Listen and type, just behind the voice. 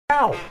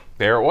Ow!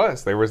 There it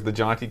was. There was the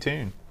jaunty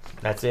tune.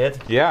 That's it?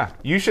 Yeah.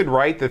 You should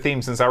write the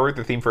theme. Since I wrote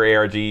the theme for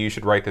ARG, you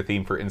should write the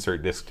theme for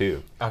Insert Disc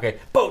 2. Okay.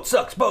 Boat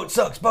sucks, boat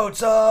sucks, boat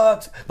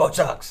sucks, boat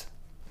sucks.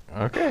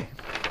 Okay.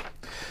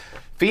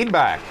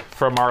 Feedback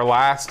from our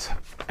last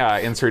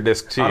Insert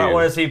Disc 2. I don't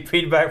want to see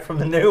feedback from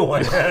the new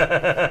one.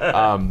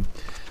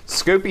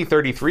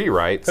 Scopy33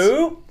 writes.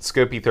 Who?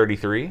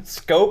 Scopy33.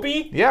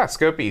 Scopy? Yeah,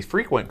 Scopy,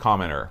 frequent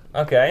commenter.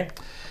 Okay.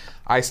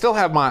 I still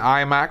have my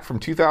iMac from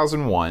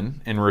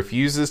 2001 and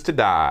refuses to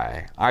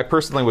die. I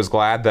personally was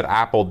glad that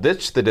Apple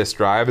ditched the disk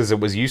drive as it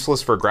was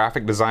useless for a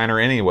graphic designer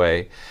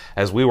anyway,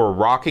 as we were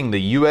rocking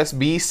the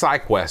USB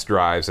SyQuest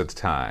drives at the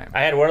time.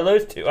 I had one of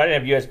those too. I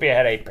didn't have USB, I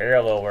had a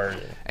parallel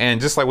version.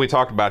 And just like we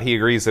talked about, he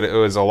agrees that it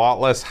was a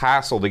lot less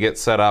hassle to get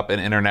set up and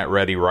internet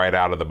ready right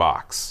out of the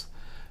box.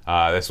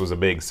 This was a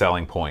big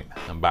selling point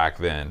back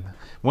then.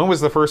 When was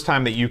the first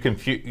time that you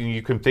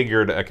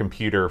configured a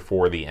computer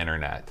for the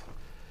internet?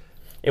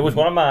 It was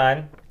one of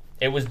mine.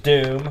 It was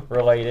Doom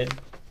related.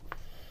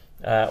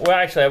 Well,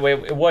 actually,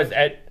 it was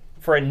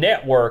for a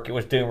network. It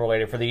was Doom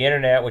related. For the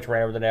internet, which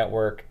ran over the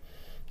network,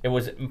 it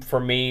was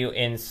for me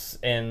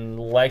in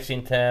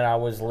Lexington. I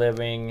was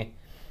living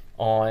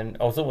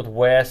with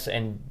Wes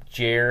and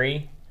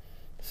Jerry,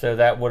 so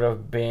that would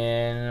have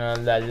been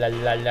 90.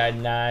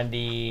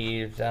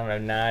 I don't know,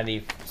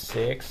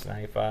 96,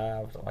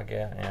 95, something like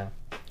that. Yeah.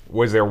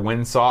 Was there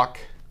Winsock?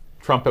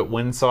 Trumpet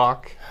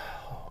Winsock?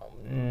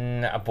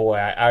 Boy,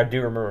 I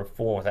do remember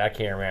fooling with it. I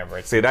can't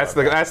remember. See, that's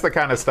the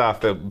kind of stuff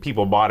that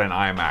people bought an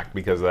iMac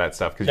because of that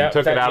stuff, because you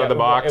took it out of the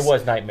box. It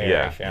was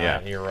nightmarish. Yeah.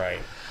 You're right.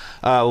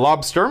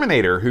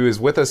 Lobsterminator, who is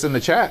with us in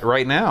the chat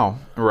right now,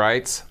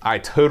 writes, I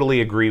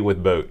totally agree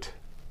with Boat.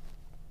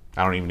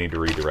 I don't even need to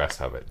read the rest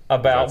of it.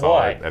 About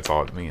what? That's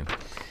all it means.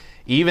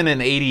 Even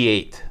in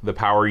 '88, the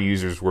power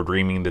users were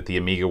dreaming that the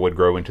Amiga would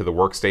grow into the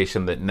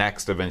workstation that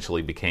NeXT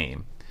eventually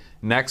became.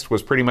 NeXT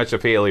was pretty much a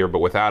failure, but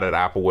without it,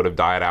 Apple would have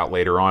died out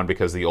later on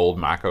because the old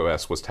Mac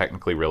OS was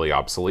technically really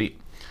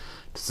obsolete.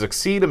 To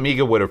succeed,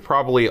 Amiga would have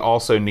probably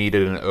also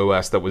needed an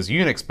OS that was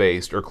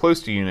Unix-based or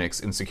close to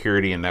Unix in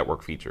security and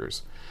network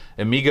features.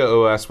 Amiga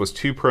OS was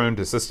too prone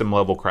to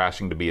system-level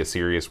crashing to be a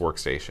serious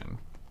workstation.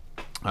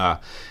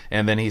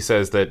 And then he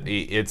says that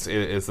it's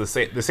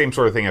the same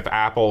sort of thing if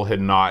Apple had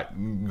not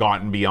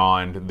gotten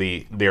beyond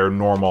their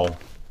normal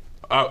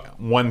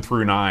 1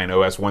 through 9,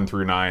 OS 1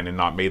 through 9, and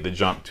not made the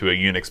jump to a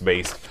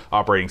Unix-based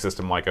operating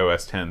system like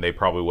OS 10, they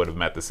probably would have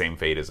met the same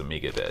fate as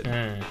Amiga did.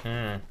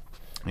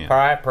 Mm-hmm.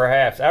 Yeah.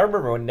 Perhaps. I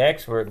remember when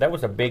NeXT that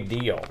was a big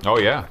deal. Oh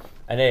yeah.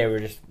 And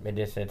it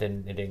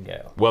didn't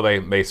go. Well,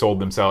 they sold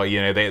themselves.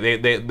 You know,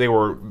 they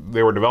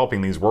were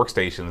developing these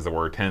workstations that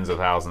were tens of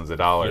thousands of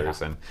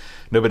dollars, and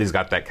nobody's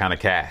got that kind of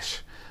cash.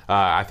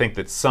 I think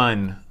that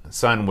Sun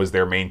was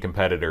their main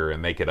competitor,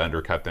 and they could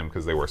undercut them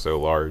because they were so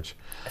large.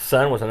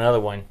 Sun was another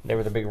one. They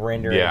were the big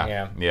rendering.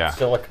 Yeah.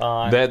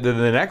 Silicon.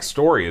 The next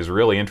story is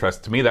really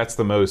interesting. To me, that's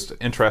the most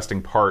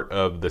interesting part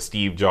of the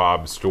Steve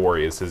Jobs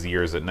story is his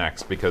years at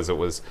NeXT, because it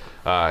was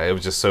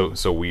just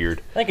so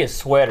weird. I think his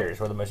sweaters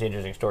were the most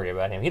interesting story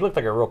about him. He looked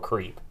like a real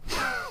creep.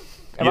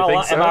 Am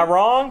I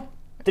wrong?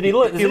 Did he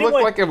look? He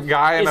looked like a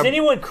guy. Is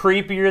anyone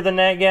creepier than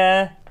that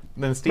guy?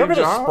 Than Steve Jobs?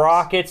 Remember the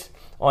Sprockets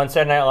on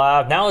Saturday Night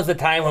Live? Now is the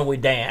time when we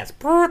dance.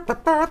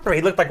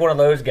 He looked like one of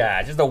those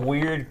guys. Just a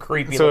weird,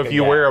 creepy. So if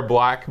you wear a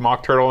black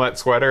mock turtleneck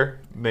sweater,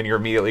 then you're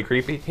immediately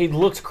creepy? He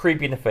looks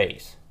creepy in the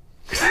face.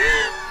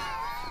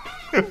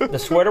 The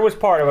sweater was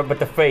part of it, but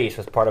the face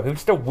was part of it. He was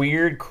just a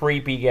weird,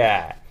 creepy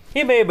guy.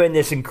 He may have been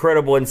this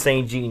incredible,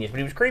 insane genius, but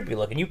he was creepy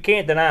looking. You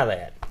can't deny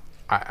that.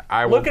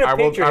 Look at a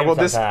picture of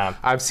him sometime.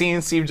 I've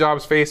seen Steve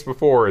Jobs' face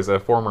before as a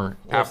former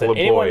Apple employee.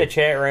 Anyone in the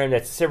chat room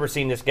that's ever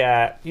seen this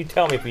guy, you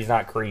tell me if he's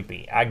not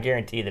creepy. I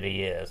guarantee that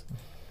he is.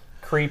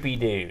 Creepy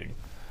dude.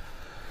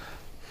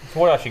 So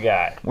what else you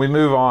got? We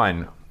move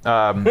on.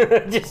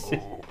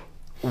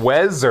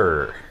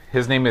 Wezer.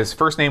 His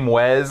first name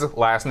Wes,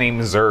 last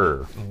name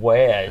Zer.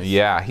 Wes.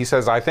 Yeah, he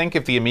says, I think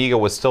if the Amiga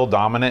was still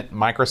dominant,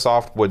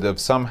 Microsoft would have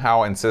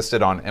somehow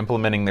insisted on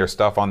implementing their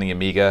stuff on the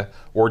Amiga,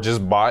 or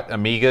just bought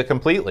Amiga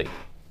completely.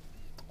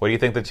 What do you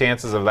think the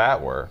chances of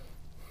that were?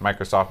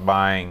 Microsoft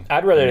buying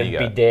I'd rather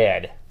Amiga. it be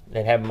dead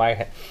than have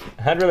I'd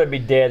rather it be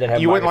dead than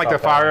have You wouldn't Microsoft like to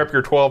fire up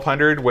your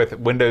 1200 with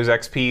Windows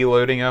XP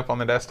loading up on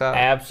the desktop?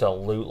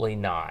 Absolutely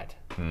not.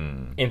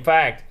 In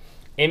fact,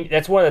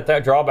 that's one of the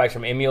drawbacks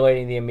from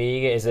emulating the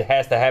Amiga is it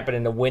has to happen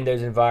in the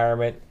Windows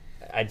environment.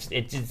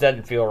 It just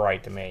doesn't feel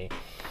right to me.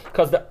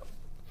 Because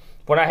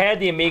when I had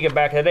the Amiga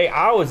back in the day,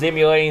 I was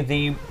emulating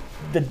the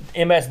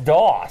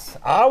MS-DOS.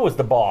 I was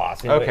the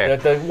boss. Okay.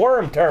 The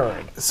worm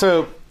turned.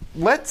 So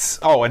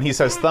and he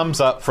says thumbs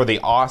up for the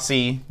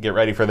Aussie, get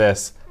ready for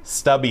this,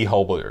 stubby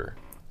holder,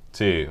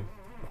 too.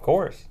 Of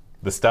course.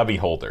 The stubby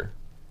holder.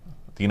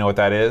 Do you know what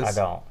that is? I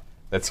don't.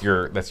 That's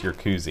your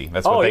koozie.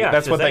 That's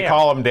what they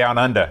call them down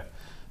under.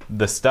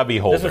 The stubby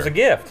holder. This was a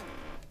gift.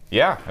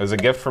 Yeah, it was a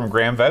gift from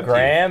Graham Vebke.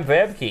 Graham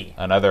Vebke.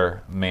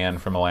 Another man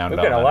from around down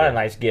We've got a lot of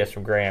under. nice gifts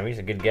from Graham. He's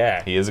a good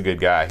guy. He is a good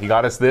guy. He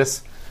got us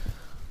this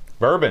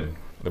bourbon.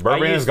 The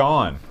bourbon is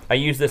gone. I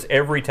use this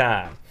every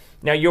time.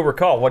 Now you'll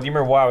recall. What do you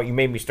remember? Why you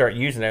made me start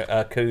using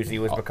a koozie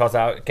was because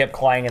I kept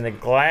clanging the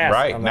glass.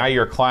 Right now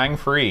you're clang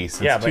free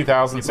since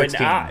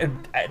 2016. But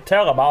I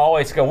tell them I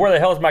always go, "Where the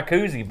hell is my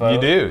koozie, Bo?" You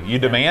do. You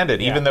demand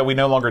it, even though we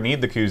no longer need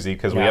the koozie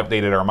because we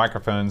updated our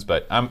microphones.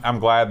 But I'm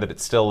glad that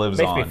it still lives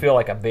on. Makes me feel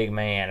like a big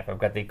man if I've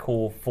got the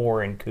cool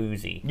foreign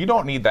koozie. You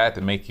don't need that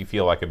to make you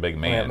feel like a big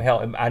man.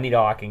 Hell, I need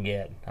all I can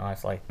get,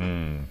 honestly.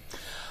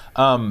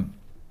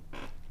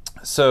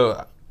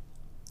 So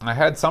I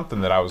had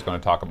something that I was going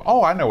to talk about.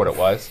 Oh, I know what it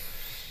was.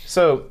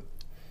 So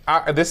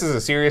this is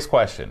a serious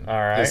question. All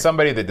right. As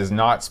somebody that does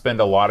not spend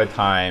a lot of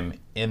time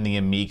in the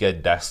Amiga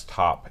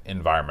desktop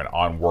environment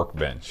on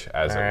Workbench,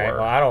 as it were.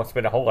 Well, I don't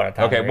spend a whole lot of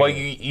time. Okay, well,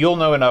 you'll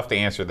know enough to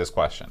answer this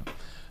question.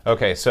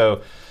 Okay,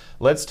 so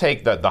let's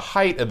take the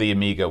height of the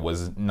Amiga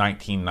was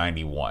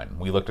 1991.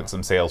 We looked at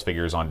some sales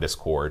figures on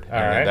Discord.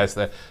 All right.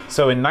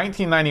 So in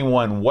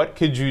 1991, what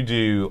could you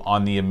do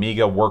on the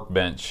Amiga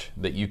Workbench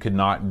that you could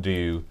not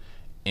do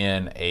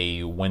in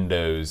a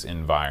Windows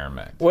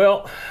environment?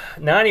 Well,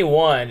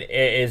 91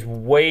 is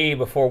way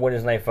before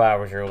Windows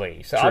 95 was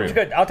released. So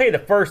I'll tell you the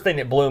first thing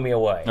that blew me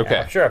away. Okay.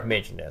 I'm sure I've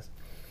mentioned this.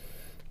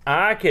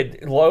 I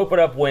could open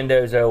up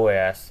Windows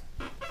OS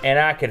and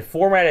I could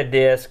format a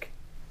disk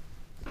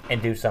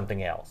and do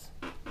something else.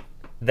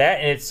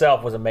 That in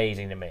itself was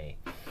amazing to me.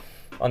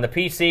 On the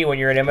PC, when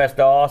you're in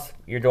MS-DOS,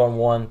 you're doing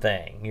one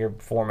thing. You're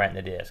formatting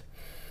the disk.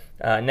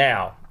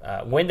 Now,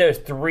 Windows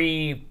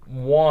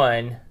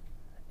 3.1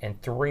 and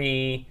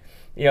 3,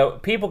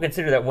 people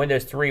consider that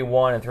Windows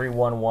 3.1 and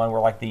 3.1.1 were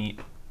like the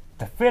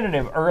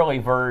definitive early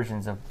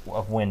versions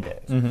of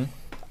Windows. Mm-hmm.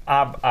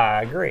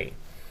 I agree.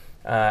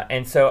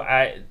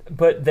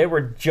 But they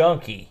were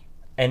junky,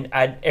 and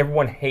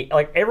everyone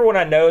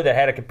I know that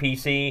had a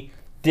PC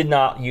did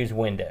not use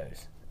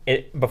Windows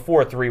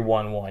before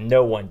 3.1.1.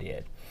 No one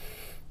did,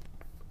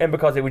 and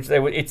because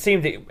it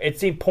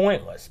seemed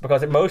pointless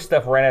because most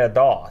stuff ran out of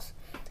DOS.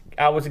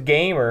 I was a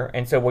gamer,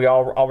 and so we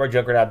all were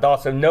junkered out of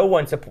DOS. So no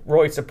one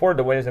really supported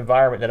the Windows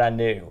environment that I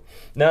knew.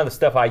 None of the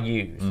stuff I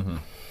used. Mm-hmm.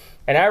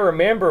 And I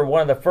remember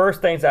one of the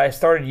first things I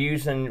started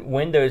using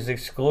Windows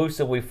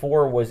exclusively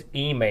for was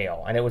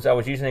email, and I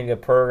was using a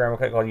program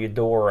called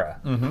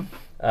Eudora. Mm-hmm.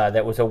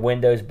 That was a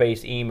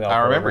Windows-based email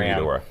program. I remember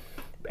Eudora.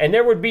 And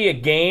there would be a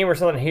game or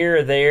something here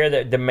or there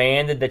that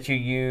demanded that you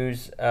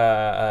use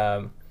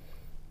that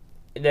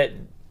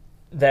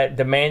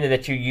demanded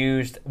that you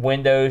used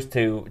Windows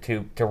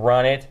to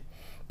run it.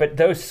 But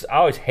those, I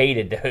always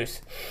hated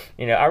those.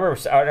 I remember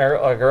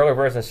like early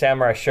version of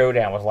Samurai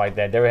Showdown was like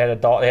that. They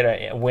had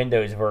a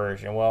Windows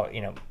version. Well,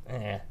 it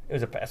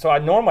was so I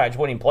just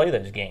wouldn't even play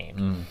those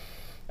games.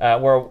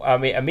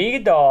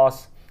 Amiga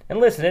DOS. And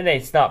listen,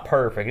 it's not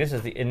perfect.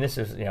 This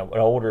is an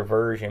older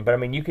version,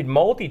 but you could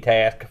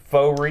multitask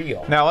for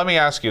real. Now let me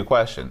ask you a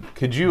question.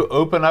 Could you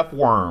open up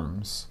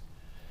Worms?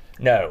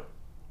 No.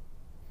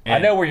 I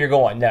know where you're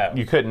going. No,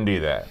 you couldn't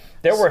do that.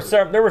 There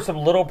were some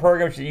little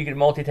programs that you could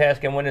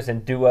multitask in Windows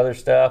and do other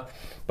stuff,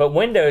 but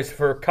Windows,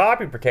 for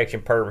copy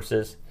protection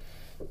purposes,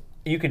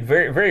 you could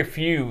very, very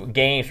few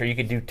games where you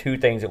could do two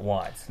things at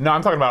once. No,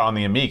 I'm talking about on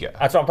the Amiga.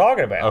 That's what I'm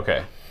talking about.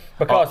 Okay.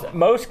 Because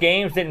most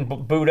games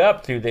didn't boot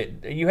up through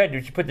you had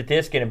to put the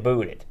disk in and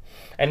boot it,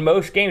 and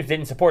most games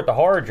didn't support the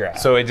hard drive.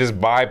 So it just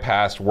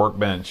bypassed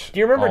Workbench. Do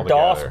you remember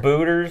altogether. DOS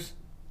booters?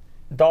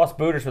 DOS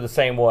booters were the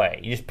same way.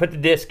 You just put the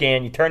disk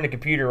in, you turn the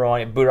computer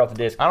on, and boot off the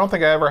disk. I don't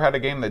think I ever had a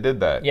game that did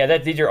that. Yeah,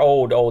 these are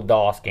old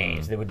DOS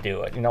games that would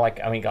do it.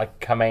 Like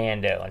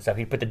Commando and stuff.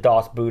 You put the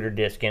DOS booter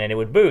disk in, and it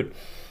would boot.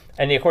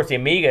 And of course, the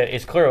Amiga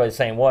is clearly the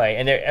same way.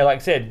 And like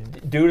I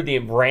said, due to the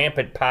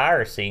rampant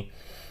piracy,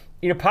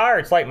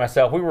 pirates like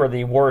myself, we were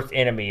the worst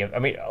enemy.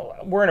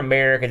 We're in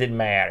America, it didn't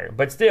matter.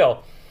 But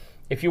still,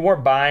 if you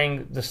weren't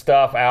buying the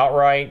stuff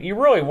outright, you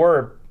really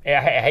were. I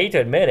hate to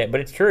admit it,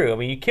 but it's true.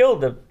 You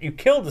killed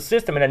the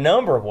system in a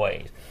number of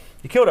ways.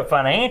 You killed it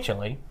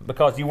financially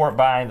because you weren't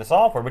buying the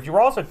software, but you were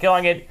also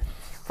killing it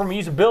from a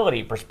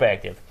usability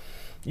perspective.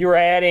 You were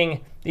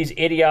adding these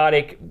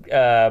idiotic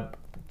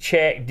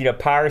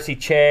piracy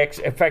checks.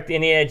 In fact,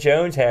 Indiana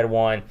Jones had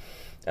one.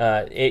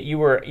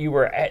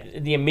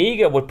 The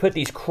Amiga would put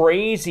these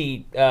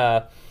crazy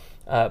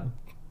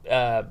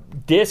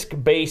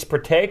disk-based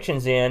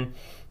protections in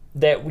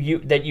that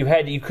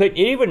you couldn't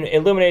even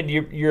eliminate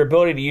your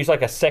ability to use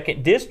like a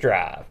second disk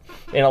drive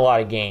in a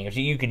lot of games.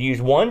 You could use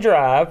one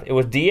drive. It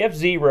was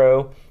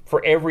DF0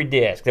 for every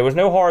disk. There was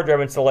no hard drive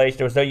installation.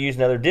 There was no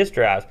using other disk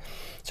drives.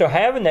 So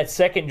having that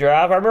second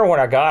drive, I remember when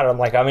I got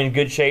it, I'm in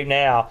good shape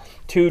now,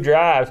 2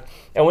 drives.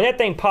 And when that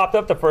thing popped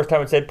up the first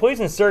time and said, please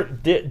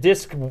insert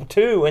disk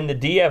 2 in the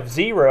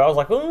DF0, I was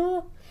like,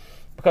 oh,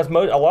 because a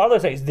lot of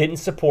those things didn't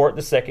support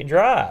the second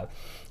drive.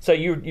 So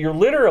you're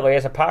literally,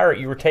 as a pirate,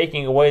 you were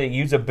taking away the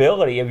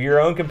usability of your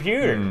own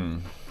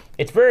computer.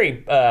 It's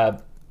very,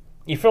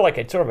 you feel like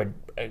it's sort of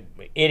an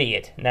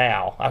idiot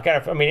now.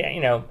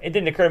 It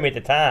didn't occur to me at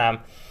the time.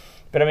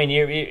 But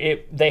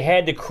they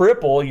had to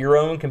cripple your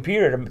own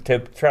computer to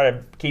try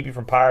to keep you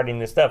from pirating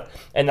this stuff.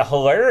 And the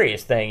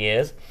hilarious thing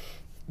is,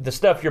 the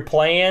stuff you're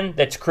playing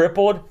that's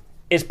crippled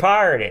is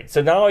pirated.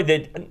 So not only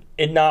did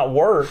it not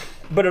work,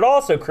 but it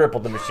also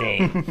crippled the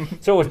machine.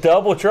 So it was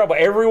double trouble.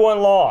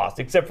 Everyone lost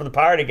except for the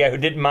pirated guy who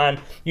didn't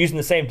mind using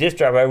the same disk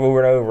drive over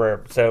and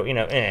over. So,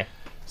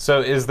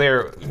 So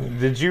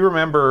did you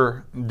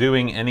remember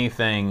doing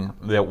anything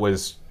that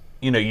was,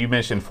 you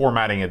mentioned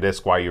formatting a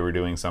disk while you were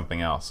doing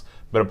something else.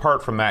 But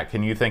apart from that,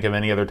 can you think of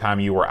any other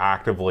time you were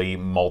actively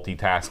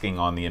multitasking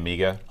on the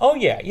Amiga? Oh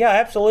yeah,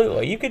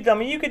 absolutely. You could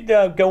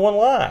go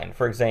online,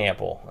 for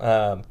example,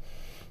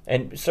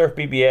 and surf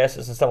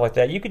BBSs and stuff like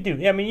that. You could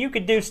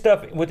do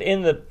stuff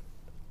within the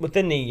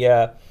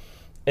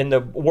in the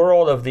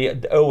world of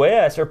the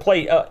OS, or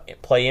play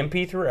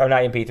MP3, or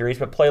not MP3s,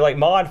 but play like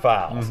mod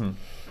files.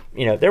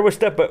 There was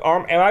stuff. But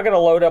am I going to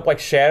load up like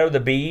Shadow the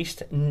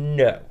Beast?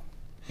 No.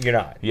 You're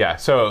not. Yeah,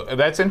 so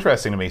that's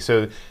interesting to me.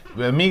 So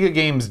the Amiga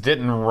games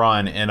didn't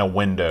run in a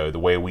window the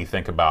way we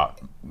think about,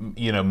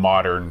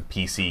 modern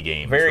PC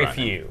games. Very running.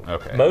 few.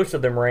 Okay. Most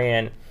of them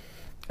ran.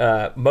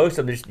 Most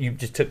of them you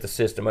just took the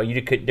system.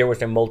 There was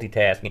no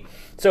multitasking.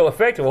 So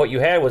effectively, what you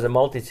had was a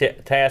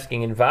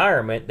multitasking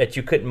environment that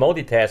you couldn't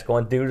multitask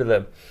on due to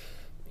the.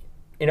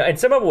 And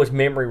some of it was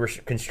memory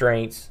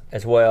constraints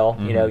as well.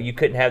 You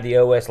couldn't have the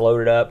OS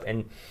loaded up,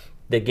 and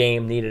the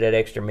game needed that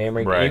extra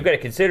memory. Right. You've got to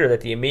consider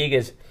that the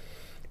Amiga's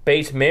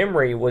base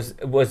memory was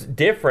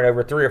different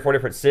over 3 or 4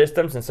 different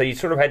systems, and so you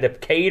sort of had to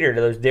cater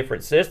to those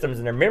different systems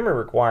and their memory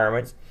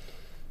requirements,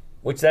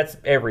 which that's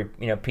every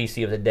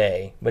PC of the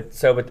day. But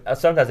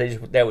sometimes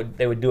they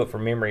would do it for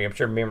memory. I'm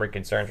sure memory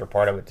concerns were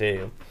part of it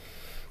too.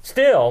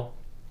 Still,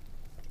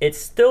 it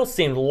still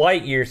seemed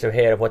light years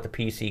ahead of what the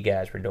PC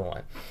guys were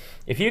doing.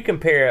 If you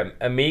compare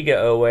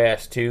Amiga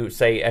OS to,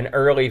 say, an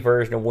early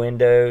version of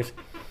Windows,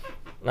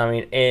 I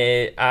mean,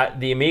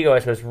 the Amiga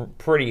OS was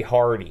pretty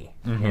hardy,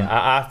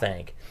 I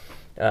think,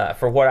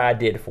 for what I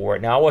did for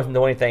it. Now, I wasn't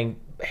doing anything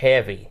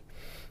heavy,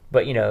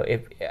 but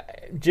if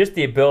just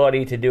the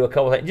ability to do a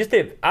couple of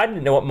things, I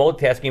didn't know what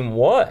multitasking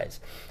was.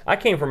 I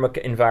came from an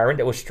environment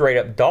that was straight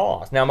up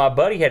DOS. Now, my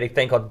buddy had a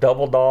thing called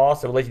double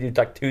DOS that would let you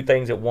do like 2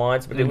 things at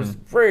once, but it was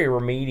very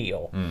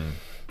remedial.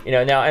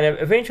 Now, and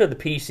eventually the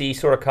PC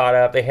sort of caught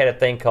up. They had a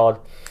thing called.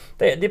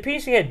 The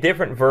PC had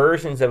different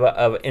versions of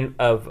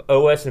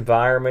OS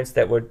environments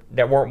that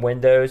weren't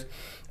Windows.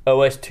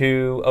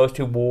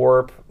 OS2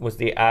 Warp was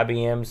the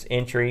IBM's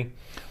entry.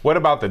 What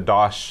about the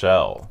DOS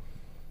shell?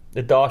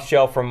 The DOS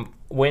shell from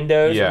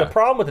Windows. Yeah. The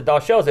problem with the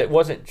DOS shell is it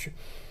wasn't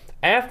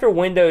after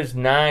Windows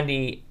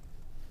 98.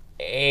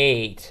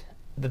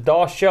 The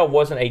DOS shell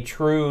wasn't a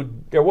true.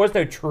 There was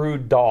no true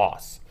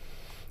DOS.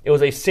 It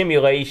was a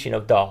simulation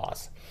of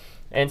DOS.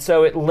 And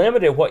so it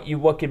limited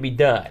what could be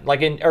done.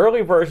 Like in early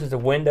versions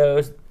of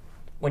Windows,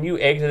 when you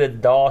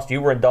exited DOS,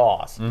 you were in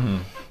DOS.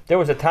 There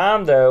was a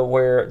time though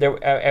where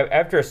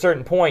after a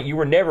certain point, you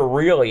were never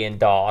really in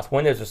DOS.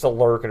 Windows was still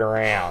lurking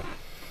around,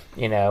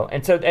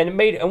 And so it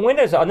made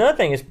Windows. Another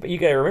thing is you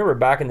got to remember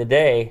back in the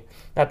day,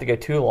 not to go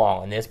too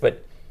long on this,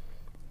 but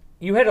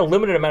you had a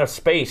limited amount of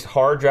space,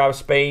 hard drive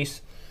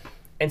space,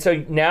 and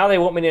so now they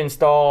want me to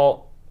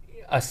install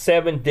a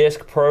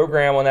 7-disk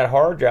program on that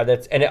hard drive.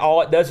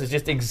 All it does is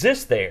just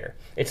exist there.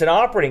 It's an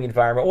operating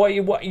environment. Well,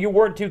 you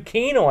weren't too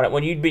keen on it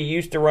when you'd be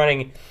used to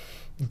running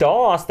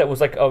DOS. That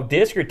was like a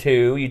disk or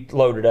 2. You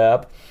loaded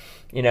up,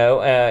 and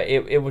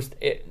I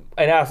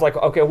was like,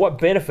 okay, what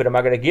benefit am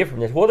I going to get from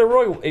this? Well,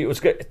 it was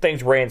good.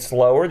 Things ran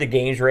slower, the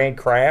games ran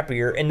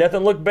crappier, and nothing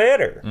looked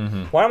better.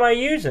 Why am I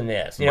using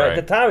this? At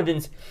the time it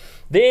didn't.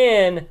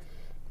 Then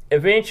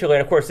eventually,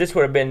 and of course, this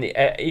would have been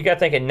you got to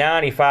think in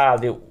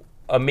 '95 the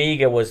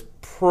Amiga was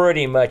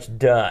pretty much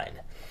done,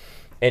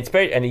 and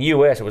in the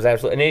U.S. it was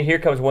absolutely. And then here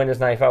comes Windows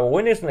 95. Well,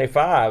 Windows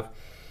 95,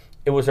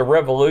 it was a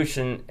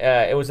revolution.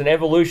 It was an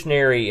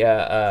evolutionary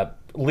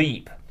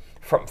leap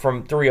from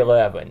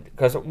 3.11,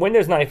 because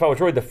Windows 95 was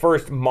really the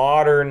first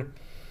modern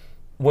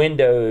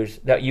Windows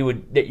that you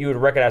would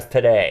recognize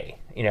today.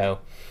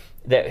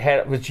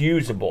 That was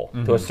usable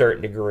to a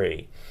certain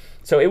degree.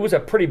 So it was a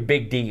pretty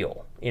big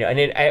deal. And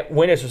then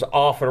Windows was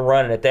off and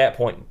running at that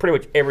point. Pretty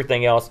much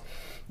everything else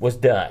was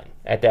done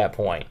at that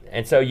point,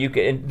 and so you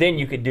could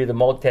do the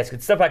multitasking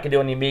stuff I could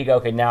do on the Amiga.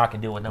 Okay, now I can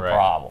do it with no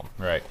problem.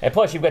 Right. And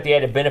plus, you've got the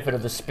added benefit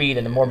of the speed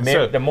and the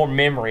more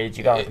memory that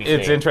you got on the PC.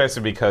 It's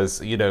interesting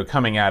because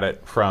coming at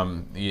it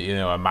from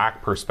a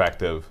Mac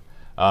perspective,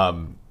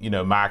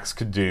 Macs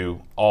could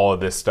do all of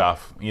this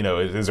stuff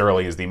as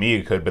early as the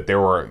Amiga could, but there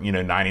were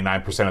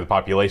 99% of the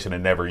population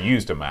had never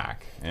used a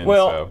Mac. And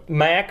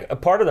Mac, a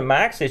part of the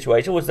Mac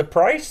situation was the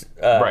price.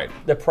 Right.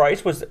 The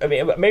price was. I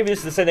mean, maybe this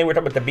is the same thing we're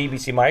talking about the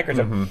BBC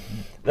Microsoft.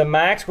 The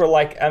Macs were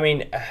like,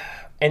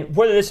 and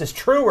whether this is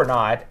true or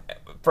not,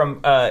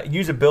 from a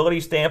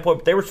usability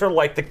standpoint, they were sort of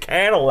like the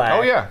Cadillac.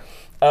 Oh yeah.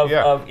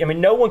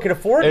 No one could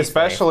afford these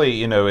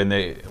especially things.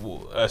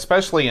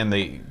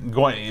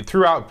 Going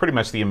throughout pretty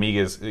much the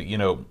Amiga's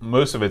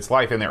most of its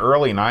life in the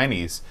early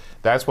 90s.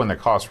 that's when the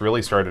costs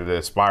really started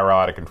to spiral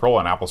out of control,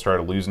 and Apple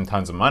started losing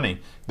tons of money.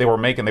 They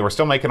were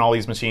still making all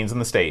these machines in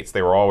the States.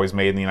 They were always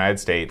made in the United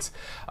States,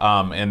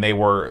 and they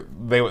were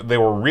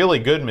really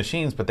good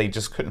machines, but they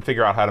just couldn't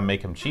figure out how to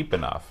make them cheap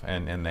enough,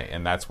 and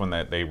that's when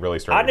they really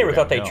started. I never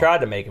thought they tried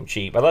to make them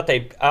cheap. I thought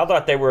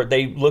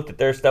they looked at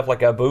their stuff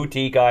like a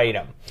boutique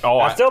item. Oh,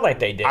 I still think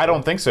they did. I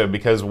don't think so,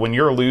 because when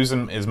you're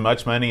losing as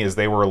much money as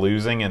they were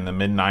losing in the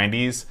mid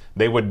 '90s,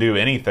 they would do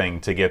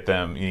anything to get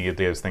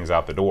those things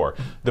out the door.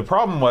 The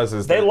problem was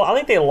I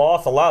think they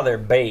lost a lot of their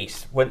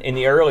base in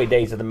the early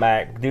days of the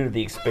Mac due to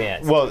the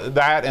expense. Well,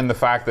 that and the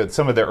fact that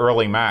some of the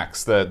early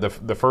Macs,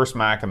 the first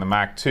Mac and the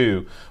Mac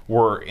 2,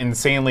 were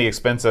insanely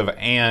expensive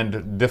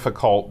and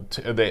difficult.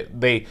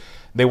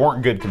 They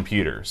weren't good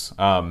computers.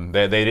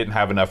 They didn't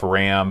have enough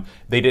RAM.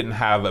 They didn't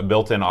have a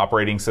built-in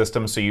operating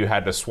system, so you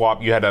had to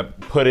swap. You had to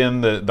put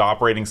in the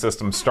operating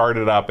system, start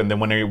it up, and then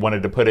when you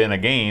wanted to put in a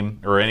game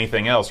or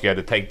anything else, you had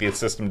to take the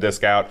system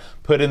disk out,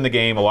 put in the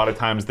game. A lot of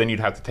times, then you'd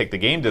have to take the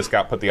game disk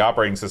out, put the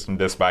operating system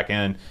disk back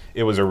in.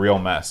 It was a real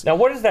mess. Now,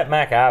 what is that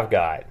Mac I've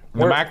got?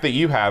 The Mac that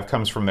you have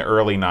comes from the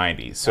early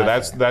 '90s, so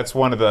that's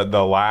one of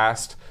the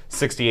last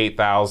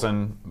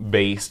 68,000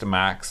 based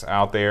Macs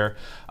out there,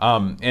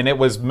 and it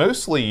was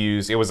mostly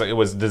used. It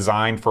was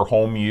designed for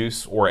home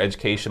use or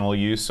educational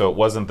use, so it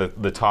wasn't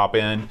the top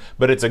end.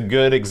 But it's a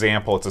good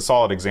example. It's a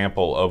solid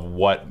example of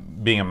what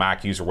being a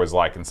Mac user was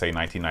like in, say,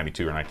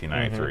 1992 or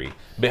 1993.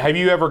 Mm-hmm. But have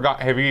you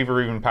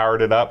ever even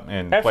powered it up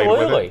and played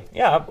with it?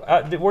 Yeah.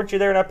 Weren't you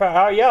there?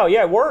 Yeah,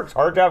 it works.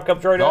 Hard drive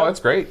comes right up. Oh, that's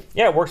great.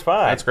 Yeah, it works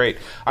fine. That's great.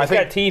 It's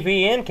got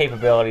TV in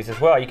capabilities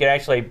as well. You can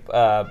actually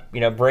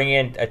bring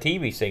in a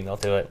TV signal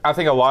to it. I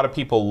think a lot of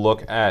people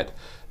look at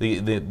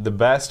the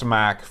best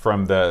Mac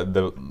from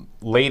the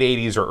late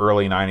 80s or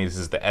early 90s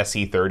is the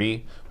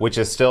SE30, which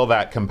is still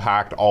that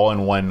compact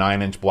all-in-one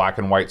 9-inch black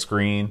and white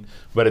screen,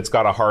 but it's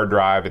got a hard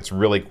drive. It's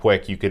really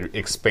quick. You could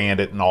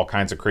expand it in all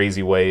kinds of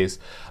crazy ways.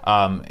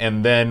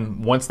 And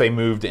then once they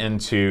moved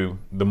into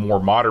the more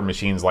modern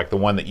machines like the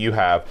one that you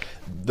have,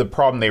 the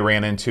problem they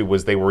ran into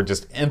was they were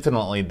just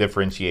infinitely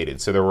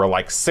differentiated. So there were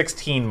like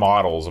 16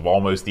 models of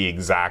almost the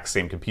exact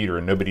same computer,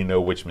 and nobody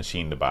knew which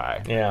machine to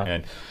buy. Yeah.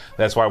 And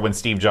that's why when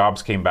Steve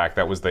Jobs came back,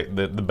 that was the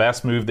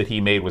best move that he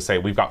made, was say,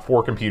 we've got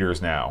 4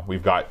 computers now.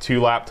 We've got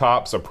 2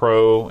 laptops, a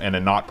Pro and a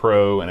not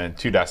Pro, and then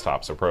 2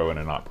 desktops, a Pro and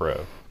a not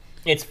Pro.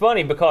 It's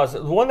funny because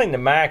one thing, the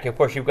Mac, of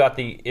course, you've got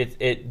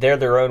they're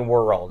their own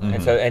world,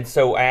 mm-hmm. and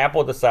so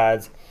Apple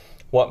decides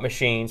what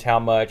machines, how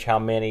much, how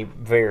many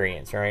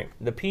variants, right?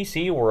 The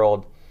PC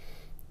world,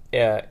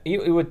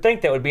 you would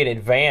think that would be an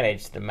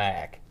advantage to the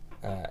Mac,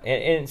 and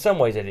in some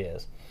ways it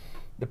is.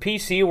 The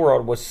PC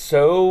world was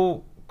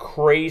so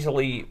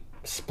crazily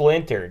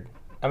splintered.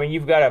 I mean,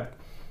 you've got a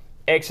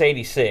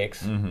x86,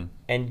 mm-hmm.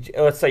 and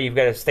let's say you've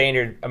got a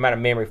standard amount of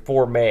memory,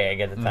 4 meg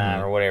at the time,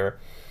 mm-hmm. or whatever,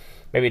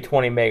 maybe a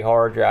 20 meg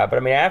hard drive. But I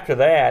mean, after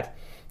that,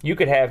 you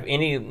could have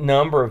any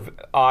number of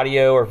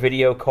audio or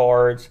video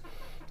cards,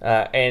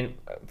 and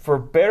for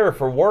better or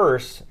for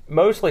worse,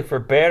 mostly for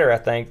better, I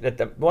think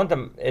that one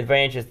of the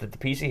advantages that the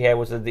PC had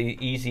was the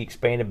easy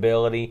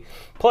expandability.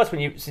 Plus,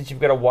 since you've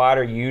got a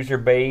wider user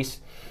base,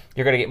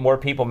 you're going to get more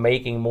people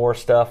making more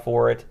stuff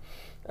for it.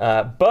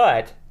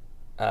 But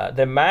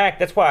the Mac,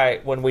 that's why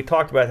when we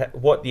talked about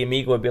what the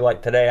Amiga would be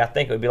like today, I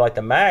think it would be like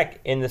the Mac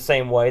in the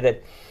same way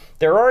that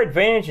there are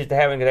advantages to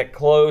having that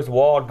closed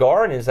walled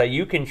garden, is that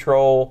you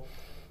control,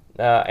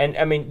 and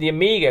I mean the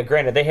Amiga,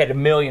 granted they had a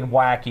million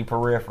wacky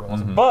peripherals,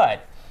 mm-hmm.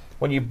 but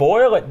when you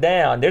boil it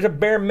down, there's a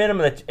bare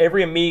minimum that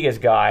every Amiga's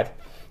got.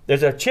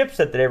 There's a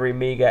chipset that every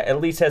Amiga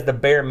at least has the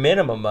bare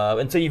minimum of,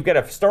 and so you've got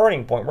a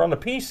starting point. Where on the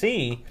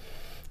PC,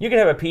 you can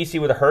have a PC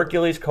with a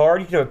Hercules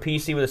card, you can have a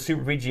PC with a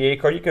Super VGA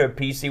card, you can have a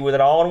PC with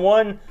an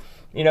all-in-one,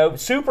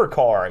 super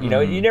card.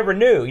 Mm-hmm. You never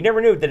knew.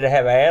 Did it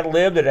have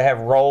AdLib? Did it have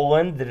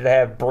Roland? Did it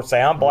have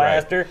Sound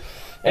Blaster?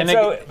 Right.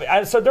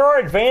 And so there are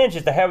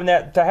advantages to having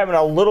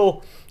a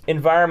little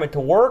environment to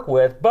work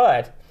with,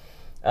 but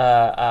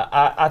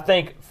I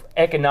think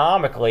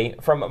economically,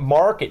 from a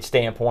market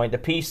standpoint, the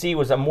PC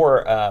was a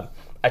more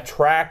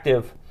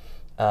attractive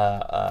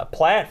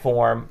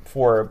platform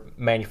for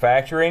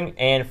manufacturing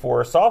and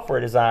for software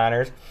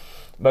designers,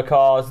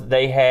 because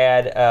they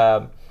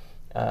had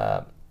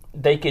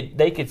they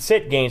could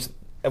sit games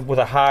with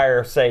a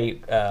higher,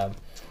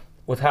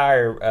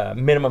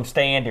 minimum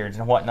standards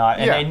and whatnot,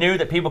 and they knew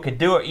that people could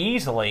do it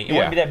easily. It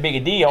wouldn't be that big a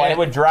deal, and it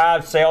would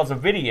drive sales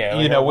of video.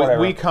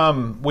 We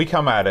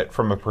come at it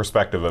from a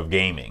perspective of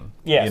gaming.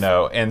 Yes.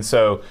 And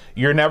so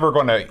you're never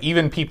going to,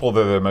 even people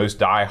that are the most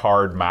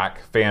die-hard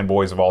Mac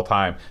fanboys of all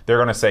time, they're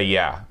going to say,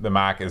 yeah, the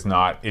Mac is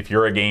not, if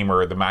you're a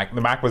gamer, the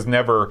Mac was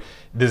never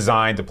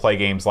designed to play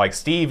games. Like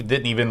Steve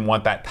didn't even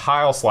want that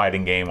tile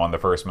sliding game on the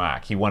first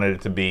Mac. He wanted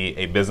it to be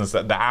a business,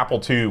 the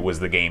Apple II was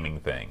the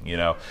gaming thing,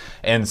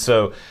 And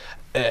so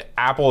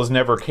Apple has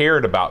never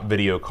cared about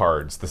video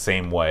cards the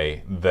same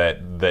way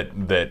that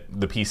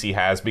the PC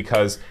has,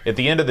 because at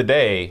the end of the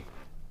day,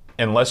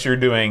 unless you're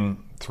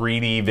doing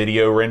 3D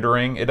video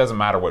rendering, it doesn't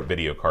matter what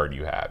video card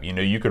you have. You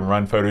know, you can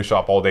run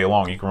Photoshop all day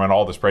long. You can run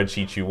all the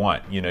spreadsheets you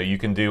want. You know, you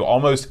can do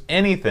almost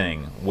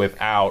anything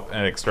without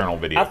an external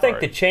video card. I think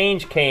the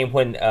change came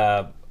when,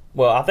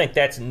 well, I think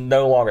that's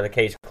no longer the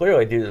case.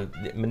 Clearly, due to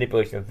the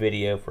manipulation of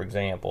video, for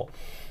example.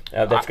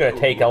 That's going to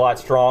take a lot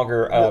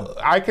stronger.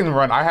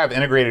 I have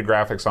integrated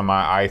graphics on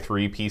my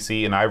i3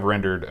 PC, and I've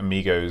rendered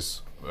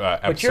Amigos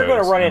episodes. But you're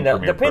going to run into,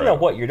 depending on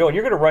what you're doing,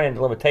 you're going to run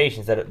into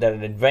limitations that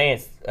an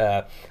advanced.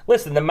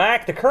 Listen,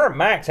 the current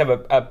Macs have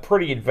a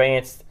pretty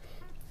advanced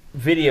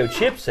video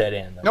chipset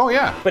in them. Oh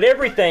yeah. But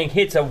everything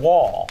hits a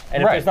wall,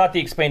 and if there's not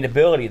the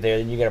expandability there,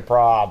 then you get a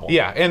problem.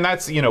 Yeah, and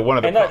that's one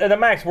of the. And the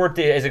Macs weren't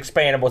as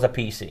expandable as a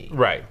PC.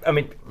 Right. I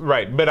mean.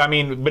 Right, but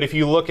if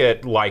you look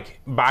at like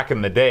back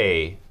in the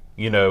day.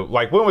 You know,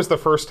 like when was the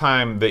first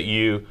time that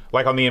you,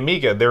 like on the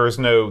Amiga, there's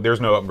no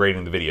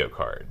upgrading the video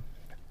card.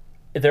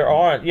 There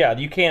aren't, yeah,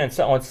 you can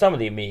on some of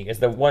the Amigas,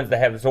 the ones that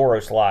have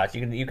Zorro slots,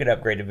 you can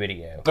upgrade the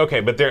video.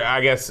 Okay, but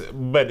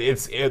but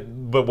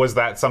was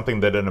that something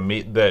that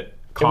that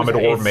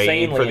Commodore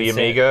made for the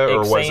Amiga, or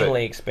was it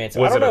insanely expensive?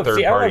 Was I don't it a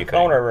third know. I party don't know if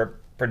Commodore ever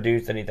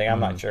produced anything.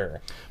 I'm not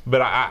sure.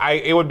 But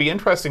it would be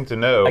interesting to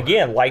know.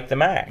 Again, like the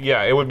Mac.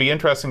 Yeah, it would be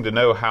interesting to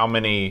know how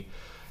many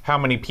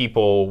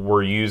people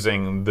were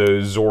using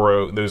those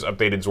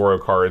updated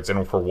Zorro cards,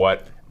 and for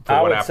what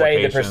I would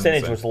say the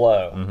percentage was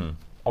low. Mm-hmm.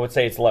 I would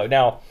say it's low.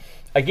 Now,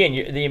 again,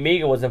 the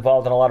Amiga was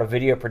involved in a lot of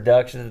video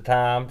production at the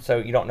time, so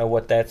you don't know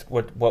what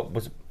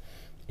was,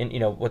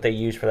 what they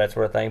used for that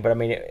sort of thing. But I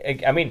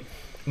mean,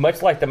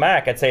 much like the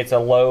Mac, I'd say it's a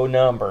low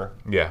number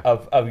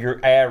of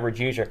your average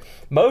user.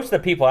 Most of the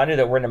people I knew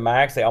that were in the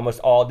Macs, they almost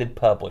all did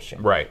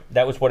publishing. Right.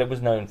 That was what it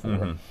was known for.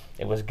 Mm-hmm.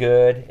 It was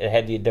good. It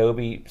had the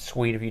Adobe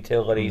suite of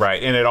utilities.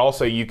 Right, and it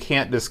also, you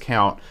can't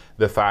discount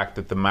the fact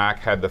that the Mac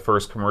had the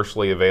first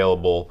commercially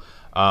available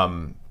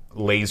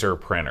laser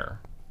printer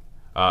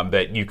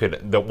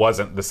that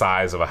wasn't the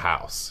size of a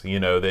house.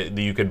 You know, that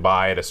you could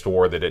buy at a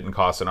store that didn't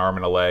cost an arm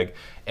and a leg,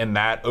 and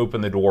that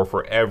opened the door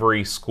for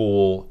every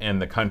school in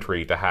the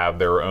country to have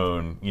their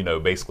own,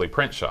 basically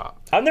print shop.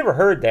 I've never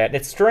heard that.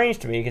 It's strange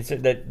to me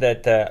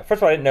that first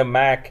of all, I didn't know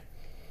Mac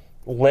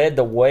led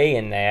the way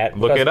in that.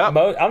 Look it up.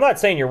 I'm not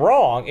saying you're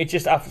wrong. It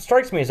just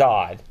strikes me as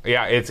odd.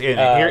 Yeah,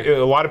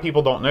 here, a lot of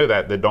people don't know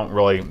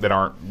that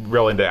aren't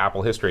real into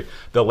Apple history.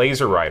 The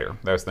Laser Writer,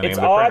 that's the name of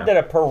the printer. It's odd that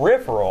a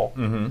peripheral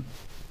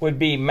would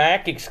be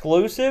Mac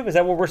exclusive. Is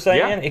that what we're saying?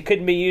 Yeah. It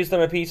couldn't be used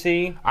on a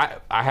PC?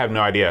 I have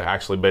no idea,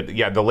 actually. But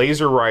yeah, the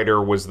Laser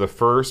Writer was the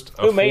first.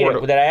 Who made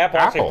it? Did Apple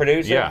actually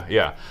produce it?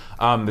 Yeah.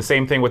 The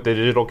same thing with the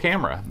digital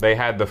camera. They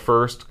had the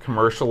first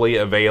commercially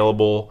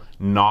available,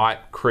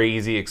 not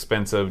crazy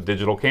expensive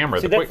digital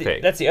camera, the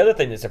QuickTake. That's the other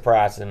thing that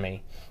surprises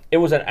me. It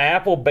was an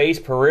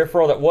Apple-based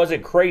peripheral that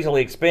wasn't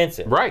crazily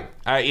expensive. Right.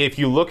 If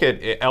you look at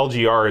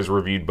LGR has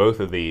reviewed both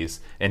of these,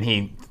 and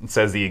he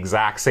says the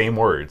exact same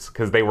words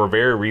because they were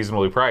very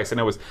reasonably priced. And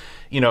it was,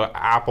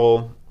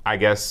 Apple, I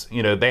guess,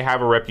 they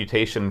have a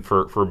reputation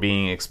for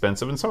being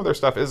expensive, and some of their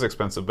stuff is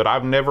expensive, but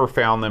I've never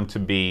found them to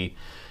be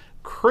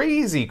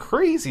crazy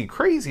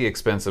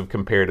expensive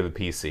compared to the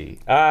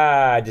PC.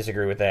 I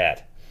disagree with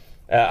that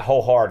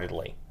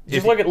wholeheartedly.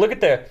 Look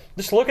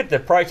at the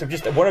price of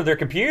just one of their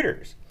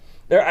computers.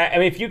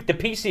 The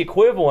PC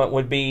equivalent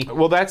would be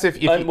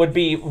would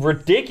be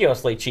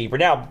ridiculously cheaper.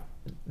 Now,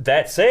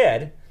 that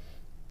said,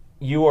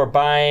 you are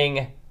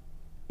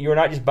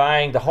not just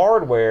buying the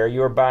hardware,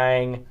 you are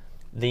buying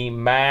the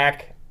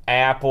Mac,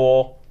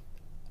 Apple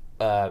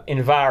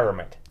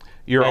environment.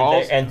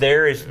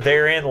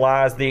 Therein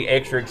lies the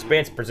extra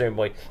expense,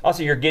 presumably.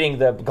 Also, you're getting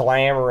the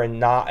glamour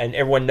and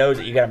everyone knows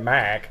that you got a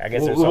Mac. I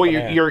guess.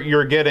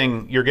 You're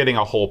getting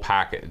a whole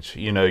package.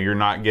 You're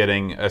not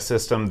getting a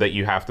system that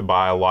you have to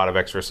buy a lot of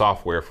extra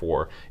software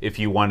for if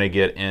you want to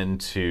get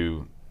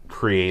into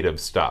creative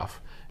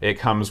stuff. It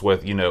comes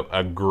with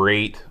a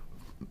great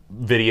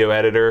video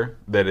editor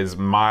that is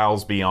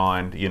miles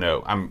beyond.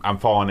 I'm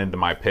falling into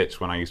my pitch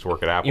when I used to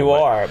work at Apple. You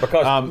are,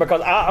 because I'm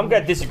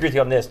going to disagree with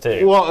you on this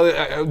too.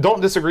 Well,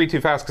 don't disagree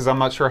too fast because I'm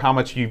not sure how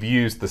much you've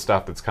used the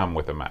stuff that's come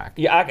with a Mac.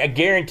 Yeah, I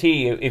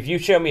guarantee you, if you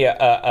show me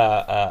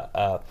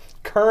a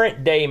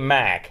current day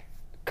Mac,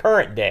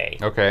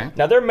 okay.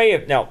 Now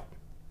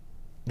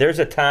there's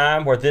a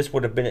time where this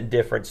would have been a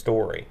different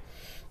story.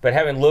 But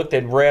having looked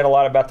and read a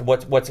lot about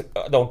what's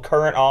the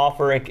current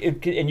offer,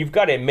 and you've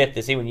got to admit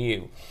this, even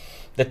you,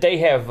 that they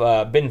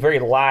have been very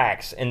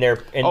lax in their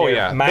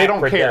Mac they don't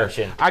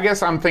production. Care. I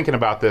guess I'm thinking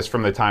about this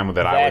from the time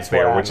that I was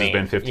there, which has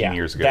been 15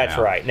 years ago. That's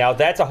right. Now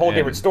that's a whole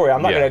different story.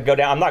 I'm not going to go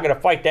down. I'm not going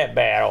to fight that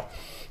battle.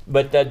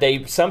 But they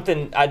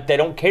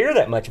don't care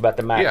that much about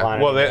the Mac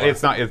line. Well,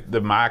 it's not.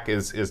 The Mac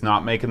is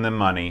not making them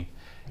money.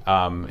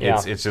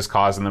 It's just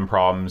causing them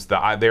problems. They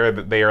are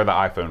the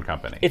iPhone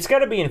company. It's got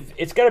to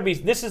be.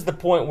 This is the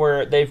point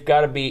where they've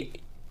got to be.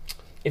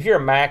 If you're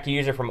a Mac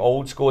user from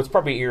old school, it's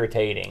probably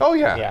irritating. Oh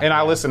yeah, and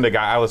I listen to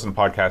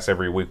podcasts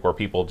every week where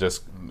people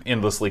just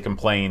endlessly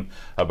complain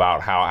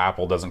about how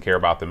Apple doesn't care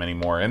about them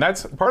anymore, and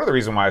that's part of the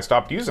reason why I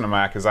stopped using a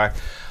Mac. Is I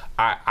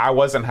I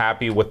wasn't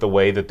happy with the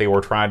way that they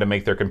were trying to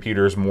make their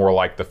computers more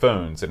like the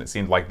phones, and it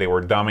seemed like they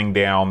were dumbing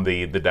down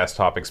the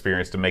desktop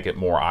experience to make it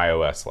more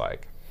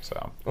iOS-like.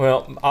 So,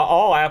 well,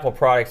 all Apple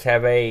products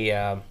have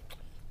a.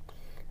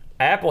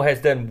 Apple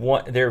has done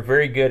one. They're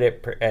very good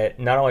at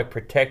not only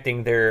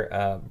protecting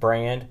their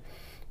brand,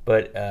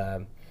 but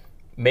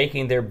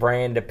making their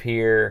brand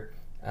appear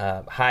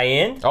high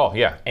end. oh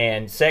yeah,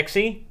 And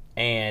sexy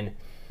and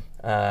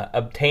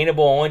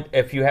obtainable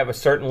if you have a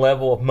certain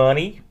level of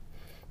money.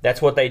 That's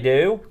what they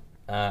do,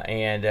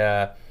 and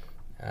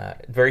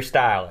very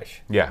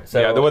stylish. yeah,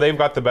 So, yeah. Well, they've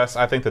got the best.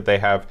 I think that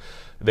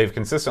they've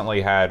consistently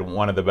had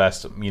one of the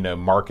best,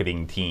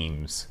 marketing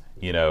teams.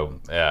 You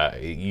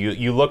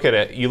look at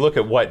it. You look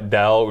at what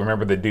Dell.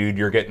 Remember the dude?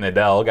 You're getting a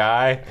Dell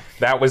guy.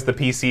 That was the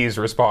PC's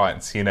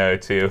response.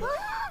 To.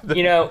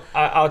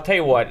 I'll tell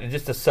you what.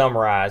 Just to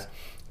summarize,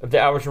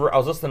 I was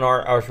listening.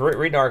 I was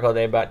reading an article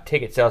today about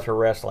ticket sales for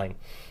wrestling,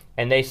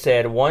 and they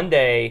said one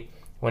day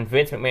when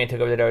Vince McMahon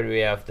took over the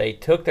WWF, they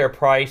took their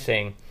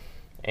pricing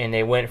and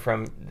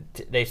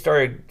they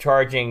started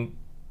charging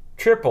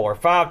triple or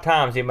 5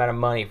 times the amount of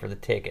money for the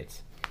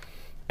tickets,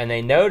 and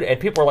and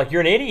people were like, "You're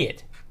an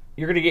idiot.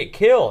 You're going to get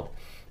killed."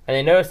 And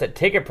they noticed that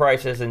ticket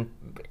prices and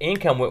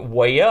income went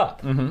way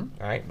up,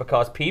 right?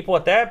 Because people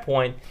at that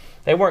point,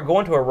 they weren't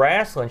going to a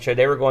wrestling show;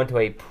 they were going to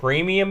a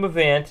premium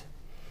event,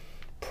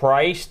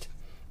 priced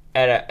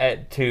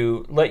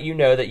to let you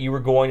know that you were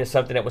going to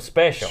something that was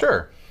special.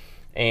 Sure.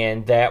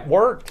 And that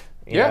worked,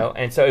 you know.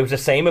 And so it was the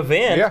same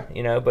event,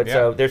 but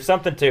so there's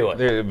something to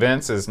it.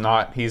 Vince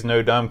he's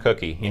no dumb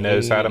cookie. He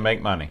knows how to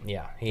make money.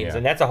 Yeah,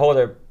 and that's a whole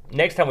other.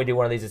 Next time we do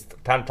one of these, it's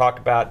time to talk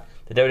about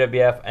the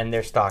WWF and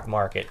their stock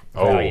market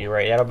value,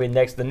 right? That'll be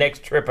the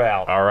next trip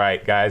out. All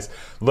right, guys.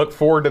 Look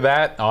forward to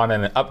that on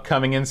an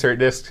upcoming Insert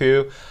Disc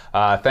 2.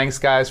 Thanks,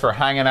 guys, for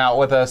hanging out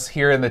with us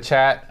here in the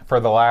chat for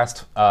the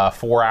last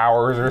 4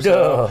 hours or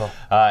so.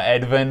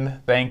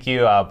 Edvin, thank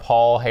you.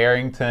 Paul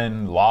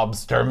Harrington,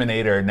 Lobs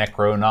Terminator,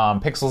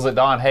 Necronom, Pixels at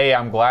Dawn. Hey,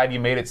 I'm glad you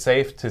made it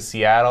safe to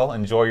Seattle.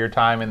 Enjoy your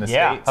time in the States.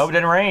 Yeah, hope it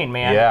didn't rain,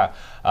 man. Yeah.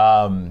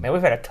 Man,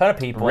 we've had a ton of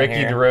people Ricky in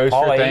here.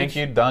 DeRocher, thank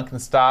you. Duncan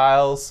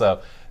Styles.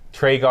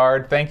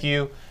 Treyguard, thank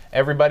you,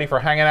 everybody, for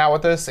hanging out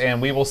with us,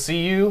 and we will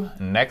see you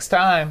next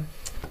time.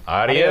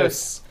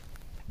 Adios.